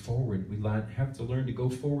to move forward. We have to learn to go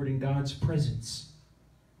forward in God's presence.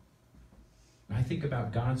 When I think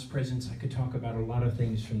about God's presence, I could talk about a lot of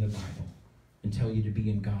things from the Bible and tell you to be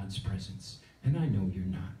in God's presence. And I know you're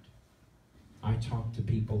not. I talk to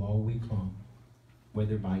people all week long,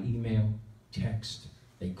 whether by email, text,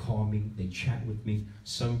 they call me, they chat with me,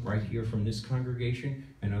 some right here from this congregation,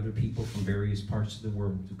 and other people from various parts of the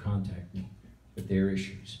world who contact me with their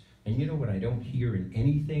issues. And you know what I don't hear in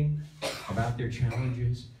anything about their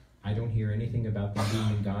challenges? I don't hear anything about them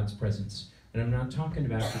being in God's presence. And I'm not talking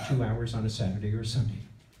about for 2 hours on a Saturday or a Sunday.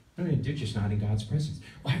 I mean, they're just not in God's presence.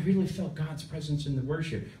 Well, I really felt God's presence in the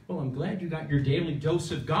worship. Well, I'm glad you got your daily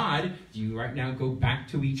dose of God. Do you right now go back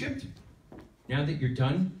to Egypt? Now that you're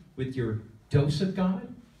done with your dose of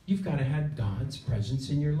God, you've got to have God's presence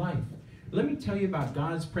in your life. Let me tell you about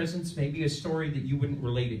God's presence, maybe a story that you wouldn't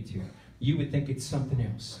relate it to. You would think it's something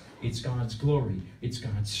else. It's God's glory. It's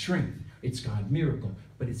God's strength. It's God's miracle.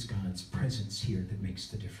 But it's God's presence here that makes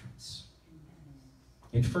the difference.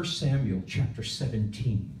 In 1 Samuel chapter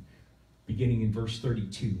 17, beginning in verse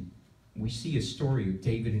 32. We see a story of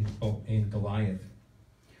David and Goliath.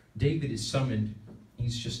 David is summoned.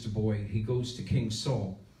 He's just a boy. He goes to King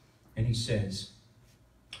Saul, and he says,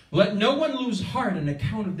 "Let no one lose heart on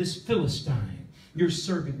account of this Philistine. Your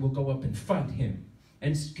servant will go up and fight him."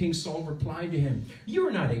 And King Saul replied to him, "You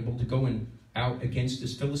are not able to go out against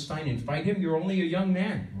this Philistine and fight him. You're only a young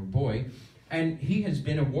man or boy, and he has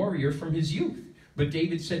been a warrior from his youth." But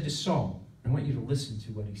David said to Saul, I want you to listen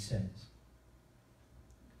to what he says.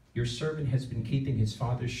 "Your servant has been keeping his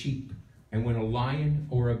father's sheep, and when a lion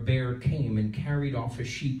or a bear came and carried off a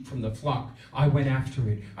sheep from the flock, I went after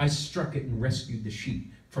it. I struck it and rescued the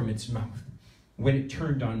sheep from its mouth. When it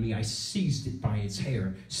turned on me, I seized it by its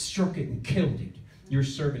hair, struck it and killed it. Your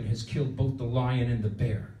servant has killed both the lion and the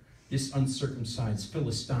bear. This uncircumcised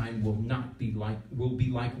Philistine will be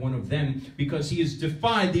like one of them, because he has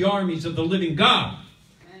defied the armies of the living God.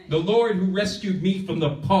 The Lord who rescued me from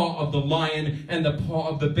the paw of the lion and the paw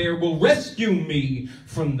of the bear will rescue me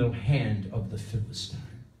from the hand of the Philistine."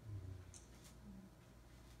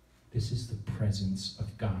 This is the presence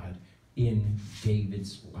of God in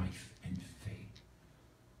David's life and faith.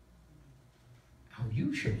 How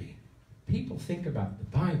usually people think about the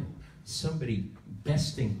Bible, somebody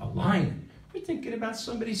besting a lion. We're thinking about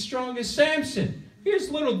somebody strong as Samson. Here's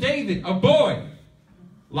little David, a boy.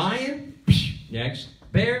 Lion, next.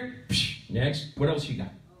 Bear, next. What else you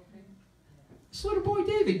got? This little boy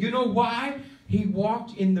David. You know why? He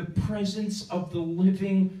walked in the presence of the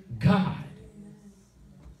living God.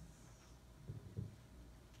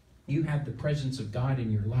 You have the presence of God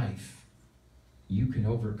in your life, you can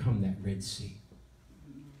overcome that Red Sea.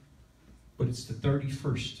 But it's the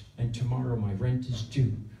 31st, and tomorrow my rent is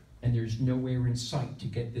due, and there's nowhere in sight to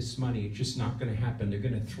get this money. It's just not going to happen. They're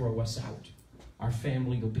going to throw us out. Our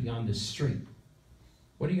family will be on the street.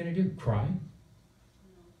 What are you going to do? Cry?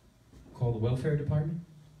 Call the welfare department?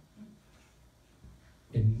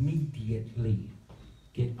 Immediately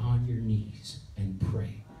get on your knees and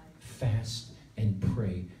pray. Fast and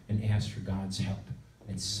pray and ask for God's help.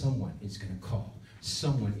 And someone is going to call.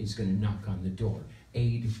 Someone is going to knock on the door.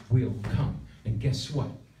 Aid will come. And guess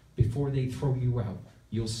what? Before they throw you out,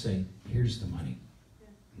 you'll say, "Here's the money."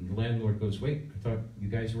 And the landlord goes, "Wait, I thought you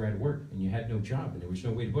guys were out of work and you had no job and there was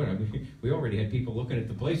no way to put it. I mean, we already had people looking at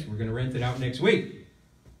the place. We're going to rent it out next week."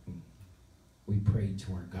 We prayed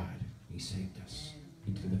to our God. He saved us.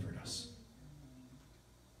 He delivered us.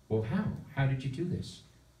 Well, how? How did you do this?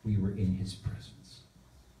 We were in His presence.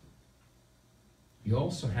 You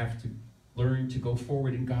also have to learn to go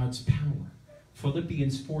forward in God's power.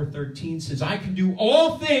 Philippians 4:13 says, "I can do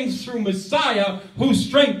all things through Messiah who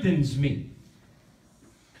strengthens me."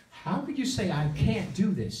 How could you say, "I can't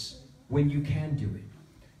do this," when you can do it?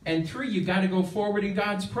 And 3, you got to go forward in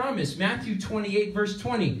God's promise. Matthew 28, verse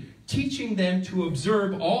 20, "Teaching them to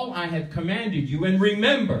observe all I have commanded you. And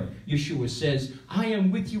remember," Yeshua says, "I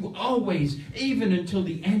am with you always, even until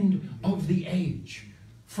the end of the age."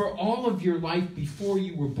 For all of your life before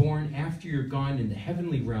you were born, after you're gone in the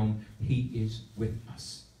heavenly realm, He is with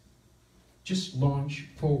us. Just launch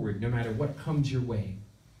forward no matter what comes your way.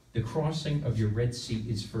 The crossing of your Red Sea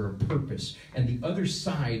is for a purpose. And the other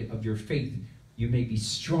side of your faith, you may be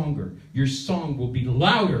stronger. Your song will be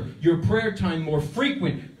louder. Your prayer time more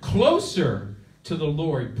frequent. Closer to the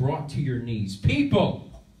Lord, brought to your knees.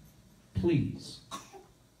 People, please.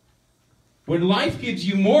 When life gives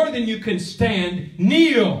you more than you can stand,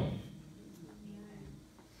 kneel.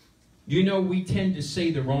 You know, we tend to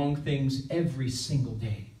say the wrong things every single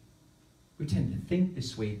day. We tend to think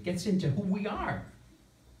this way. It gets into who we are.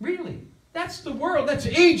 Really. That's the world. That's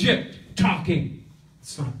Egypt talking.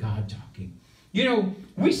 It's not God talking. You know,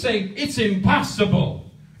 we say it's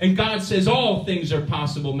impossible. And God says all things are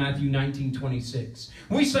possible, Matthew 19:26.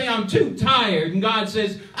 We say I'm too tired. And God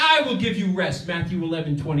says, I will give you rest, Matthew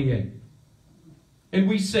 11:28. And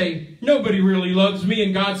we say, nobody really loves me.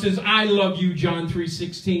 And God says, I love you, John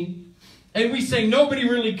 3:16. And we say, nobody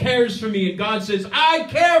really cares for me. And God says, I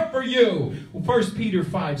care for you, 1 Peter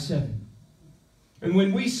 5:7. And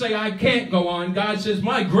when we say, I can't go on, God says,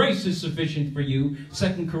 my grace is sufficient for you,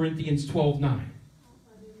 2 Corinthians 12:9.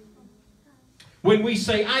 When we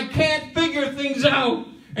say, I can't figure things out,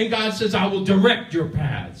 and God says, I will direct your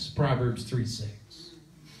paths, Proverbs 3:6.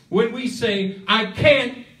 When we say, I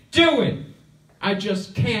can't do it, I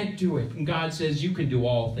just can't do it, and God says, you can do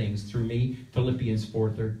all things through me, Philippians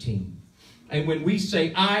 4:13. And when we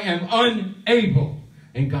say, I am unable,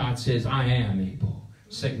 and God says, I am able,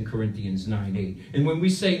 2 Corinthians 9:8. And when we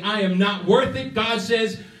say, I am not worth it, God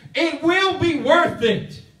says, it will be worth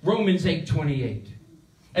it, Romans 8:28.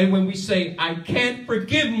 And when we say, I can't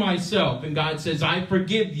forgive myself, and God says, I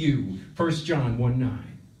forgive you, 1 John 1:9.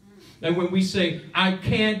 And when we say, I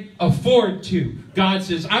can't afford to, God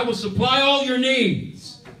says, I will supply all your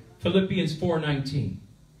needs. Philippians 4:19.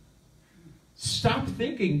 Stop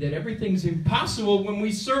thinking that everything's impossible when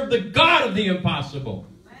we serve the God of the impossible.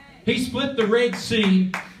 He split the Red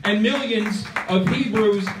Sea, and millions of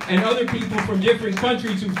Hebrews and other people from different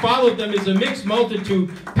countries who followed them as a mixed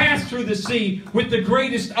multitude passed through the sea with the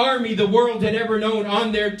greatest army the world had ever known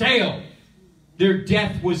on their tail. Their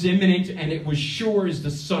death was imminent, and it was sure as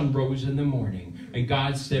the sun rose in the morning. And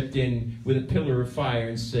God stepped in with a pillar of fire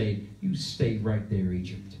and said, you stay right there,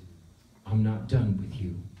 Egypt. I'm not done with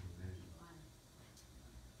you.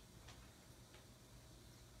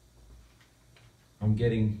 I'm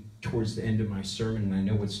getting towards the end of my sermon, and I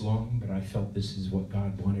know it's long, but I felt this is what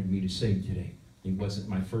God wanted me to say today. It wasn't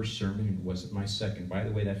my first sermon, and it wasn't my second. By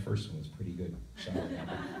the way, that first one was pretty good. Sorry.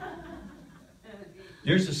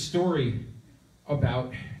 There's a story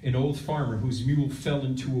about an old farmer whose mule fell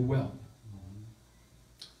into a well.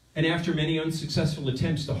 And after many unsuccessful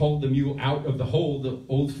attempts to haul the mule out of the hole, the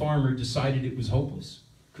old farmer decided it was hopeless.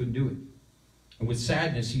 Couldn't do it. And with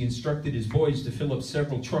sadness, he instructed his boys to fill up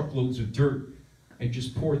several truckloads of dirt and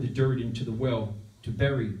just pour the dirt into the well to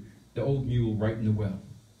bury the old mule right in the well.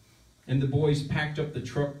 And the boys packed up the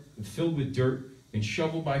truck filled with dirt, and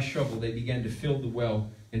shovel by shovel they began to fill the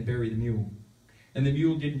well and bury the mule. And the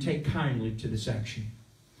mule didn't take kindly to this action.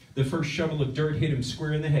 The first shovel of dirt hit him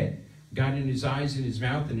square in the head, got in his eyes and his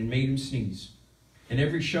mouth, and it made him sneeze. And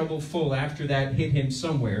every shovel full after that hit him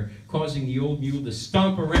somewhere, causing the old mule to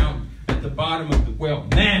stomp around at the bottom of the well.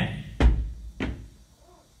 Man!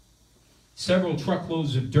 Several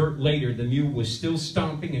truckloads of dirt later, the mule was still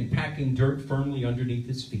stomping and packing dirt firmly underneath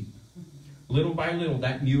his feet. Little by little,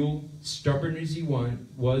 that mule, stubborn as he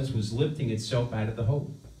was lifting itself out of the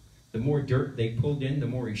hole. The more dirt they pulled in, the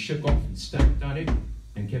more he shook off and stamped on it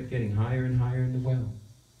and kept getting higher and higher in the well.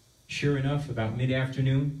 Sure enough, about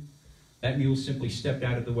mid-afternoon, that mule simply stepped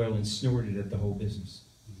out of the well and snorted at the whole business.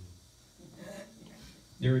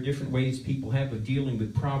 There are different ways people have of dealing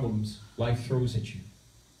with problems life throws at you.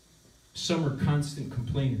 Some are constant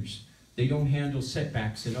complainers. They don't handle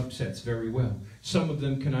setbacks and upsets very well. Some of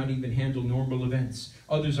them cannot even handle normal events.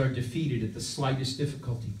 Others are defeated at the slightest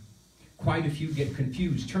difficulty. Quite a few get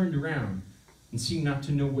confused, turned around, and seem not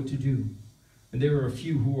to know what to do. And there are a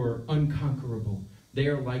few who are unconquerable. They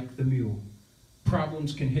are like the mule.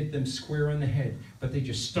 Problems can hit them square on the head, but they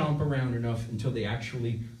just stomp around enough until they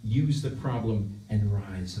actually use the problem and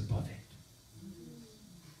rise above it.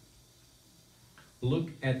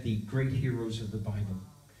 Look at the great heroes of the Bible.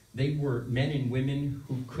 They were men and women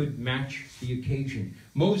who could match the occasion.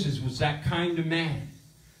 Moses was that kind of man.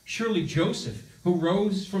 Surely Joseph, who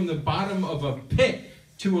rose from the bottom of a pit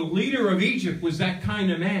to a leader of Egypt, was that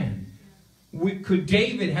kind of man. Could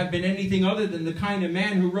David have been anything other than the kind of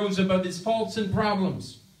man who rose above his faults and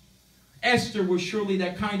problems? Esther was surely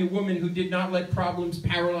that kind of woman who did not let problems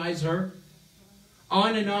paralyze her.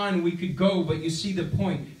 On and on we could go, but you see the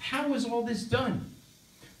point. How was all this done?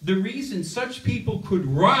 The reason such people could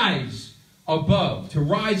rise above, to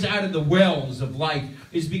rise out of the wells of life,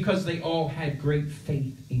 is because they all had great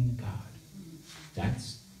faith in God.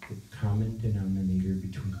 That's the common denominator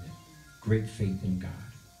between them. Great faith in God.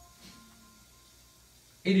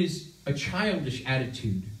 It is a childish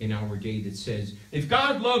attitude in our day that says, if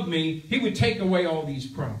God loved me, he would take away all these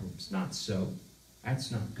problems. Not so.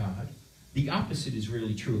 That's not God. The opposite is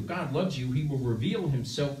really true. If God loves you, he will reveal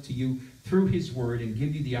himself to you through his word and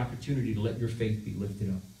give you the opportunity to let your faith be lifted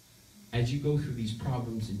up. As you go through these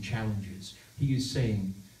problems and challenges, he is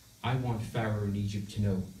saying, I want Pharaoh in Egypt to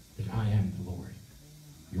know that I am the Lord,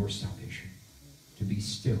 your salvation, to be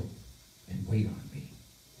still and wait on me.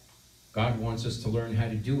 God wants us to learn how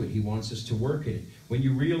to do it. He wants us to work at it. When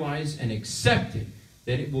you realize and accept it,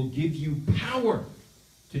 that it will give you power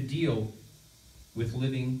to deal with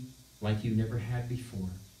living like you never had before.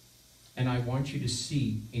 And I want you to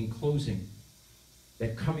see, in closing,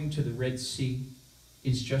 that coming to the Red Sea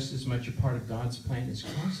is just as much a part of God's plan as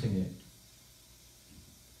crossing it.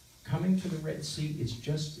 Coming to the Red Sea is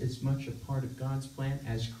just as much a part of God's plan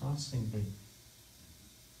as crossing it.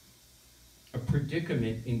 A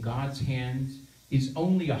predicament in God's hands is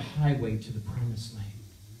only a highway to the promised land.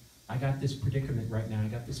 I got this predicament right now. I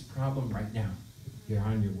got this problem right now. You're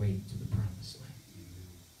on your way to the promised land.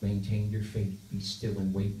 Maintain your faith. Be still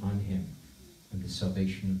and wait on him and the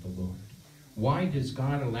salvation of the Lord. Why does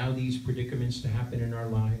God allow these predicaments to happen in our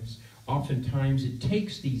lives? Oftentimes it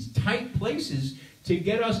takes these tight places to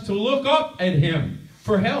get us to look up at him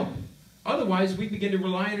for help. Otherwise, we begin to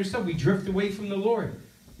rely on ourselves. We drift away from the Lord.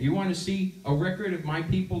 You want to see a record of my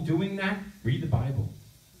people doing that? Read the Bible.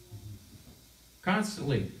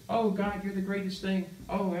 Constantly. Oh, God, you're the greatest thing.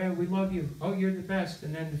 Oh, yeah, we love you. Oh, you're the best.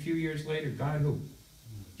 And then a few years later, God who?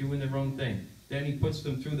 Doing their own thing. Then he puts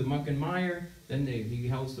them through the muck and mire. Then he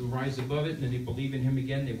helps them rise above it. And then they believe in him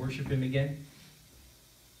again. They worship him again.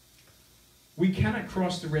 We cannot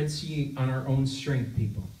cross the Red Sea on our own strength,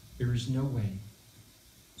 people. There is no way.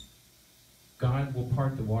 God will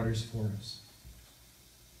part the waters for us.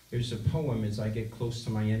 There's a poem as I get close to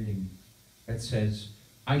my ending that says,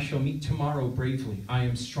 I shall meet tomorrow bravely. I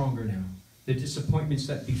am stronger now. The disappointments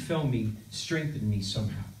that befell me strengthen me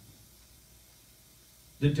somehow.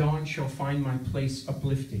 The dawn shall find my place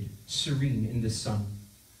uplifted, serene in the sun.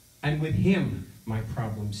 And with him my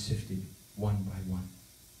problems sifted one by one.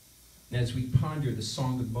 And as we ponder the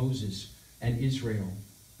song of Moses and Israel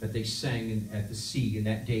that they sang at the sea in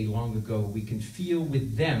that day long ago, we can feel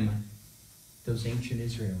with them, those ancient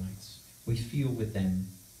Israelites. We feel with them.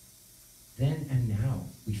 Then and now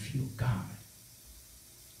we feel God.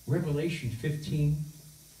 Revelation 15,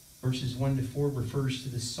 verses 1 to 4 refers to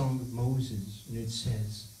the song of Moses, and it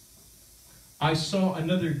says, I saw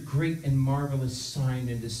another great and marvelous sign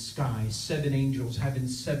in the sky, 7 angels having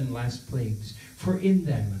 7 last plagues, for in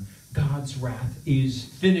them God's wrath is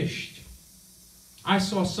finished. I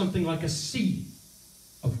saw something like a sea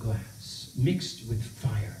of glass mixed with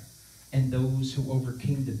fire, and those who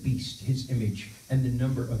overcame the beast, his image, and the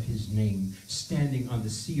number of his name, standing on the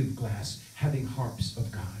sea of glass, having harps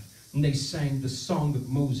of God. And they sang the song of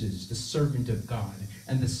Moses, the servant of God,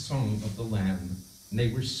 and the song of the Lamb. And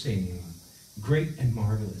they were saying, great and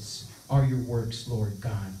marvelous are your works, Lord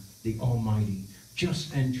God, the Almighty.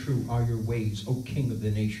 Just and true are your ways, O King of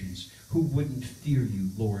the nations. Who wouldn't fear you,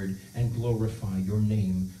 Lord, and glorify your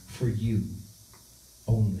name? For you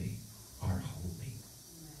only are holy.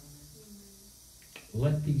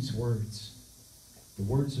 Let these words, the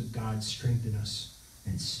words of God, strengthen us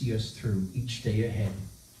and see us through each day ahead.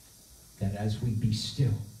 That as we be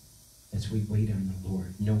still, as we wait on the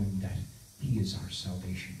Lord, knowing that he is our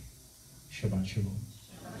salvation. Shabbat shalom.